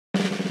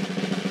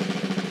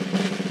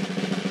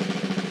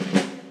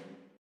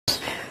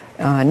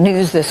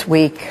news this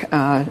week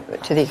to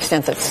the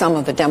extent that some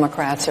of the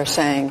Democrats are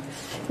saying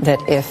that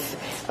if,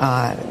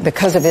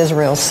 because of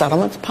Israel's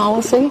settlements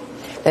policy,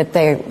 that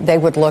they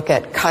would look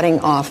at cutting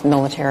off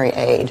military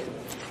aid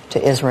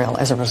to Israel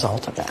as a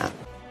result of that.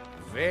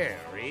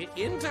 Very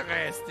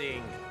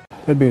interesting.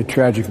 That'd be a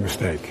tragic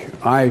mistake.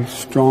 I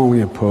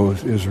strongly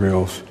oppose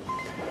Israel's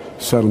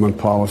settlement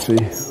policy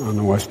on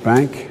the West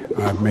Bank.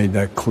 I've made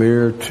that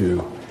clear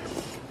to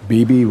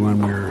Bibi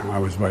when I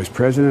was vice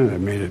president. I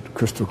made it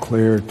crystal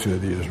clear to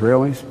the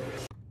Israelis.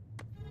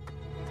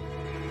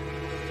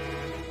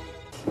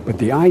 But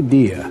the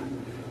idea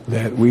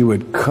that we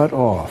would cut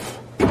off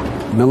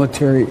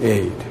military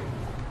aid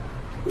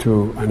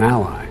to an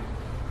ally,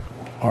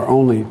 our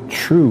only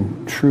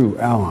true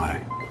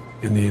ally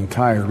in the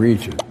entire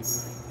region,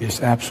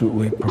 is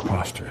absolutely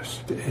preposterous.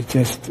 It's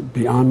just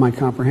beyond my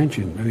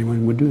comprehension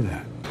anyone would do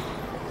that.